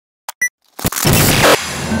I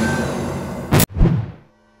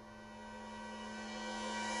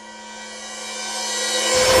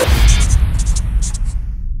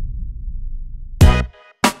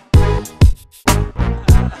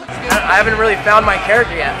haven't really found my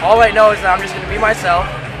character yet. All I know is that I'm just going to be myself.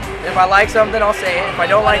 If I like something, I'll say it. If I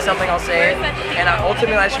don't like something, I'll say it. And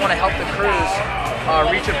ultimately, I just want to help the crews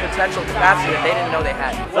reach a potential capacity that they didn't know they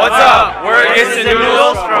had. What's up? We're Instand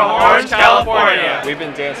Noodles from Orange, California. We've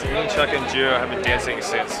been dancing. Me and Chuck and Gio have been dancing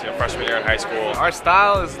since freshman year in high school. Our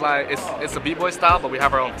style is like it's a b-boy style, but we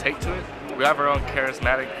have our own take to it. We have our own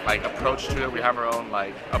charismatic approach to it. We have our own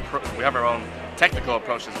we have our own technical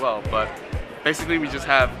approach as well. But basically, we just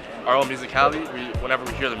have our own musicality. Whenever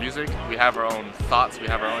we hear the music, we have our own thoughts. We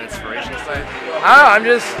have our own inspirations. I'm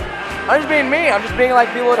just being me. I'm just being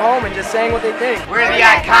like people at home and just saying what they think. We're the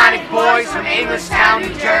iconic Boyz from Englishtown,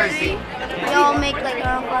 New Jersey. We all make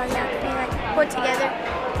our own choreography, put together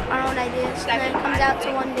our own ideas, and then it comes out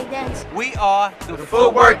to one big dance. We are The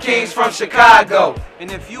FootworKINGz from Chicago.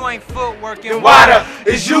 and if you ain't footworking, Then why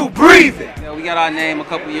is you breathing? You know, we got our name a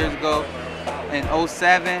couple years ago in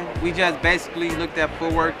 '07. We just basically looked at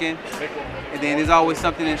footworking, and then there's always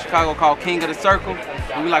something in Chicago called King of the Circle.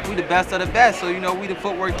 And we the best of the best. So you know, we the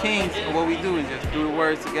FootworKINGz, and what we do is just do the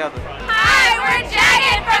words together. Hi, we're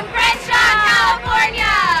Jagged from Crenshaw,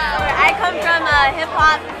 California. I come from a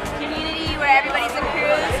hip-hop community where everybody's in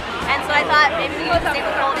crews, and so I thought maybe we could stick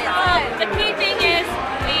with pole dancing. The key thing is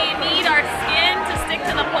we need our skin to stick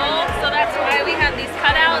to the pole, so that's why we have these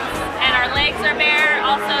cutouts, and our legs are bare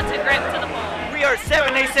also to grip to the pole. We are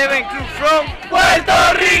 787 crew from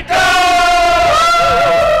Puerto Rico!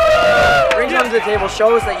 Bring something to the table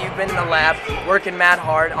shows that you've been in the lab working mad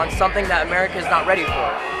hard on something that America is not ready for.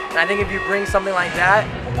 And I think if you bring something like that,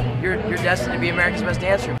 you're destined to be America's best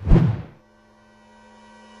dancer.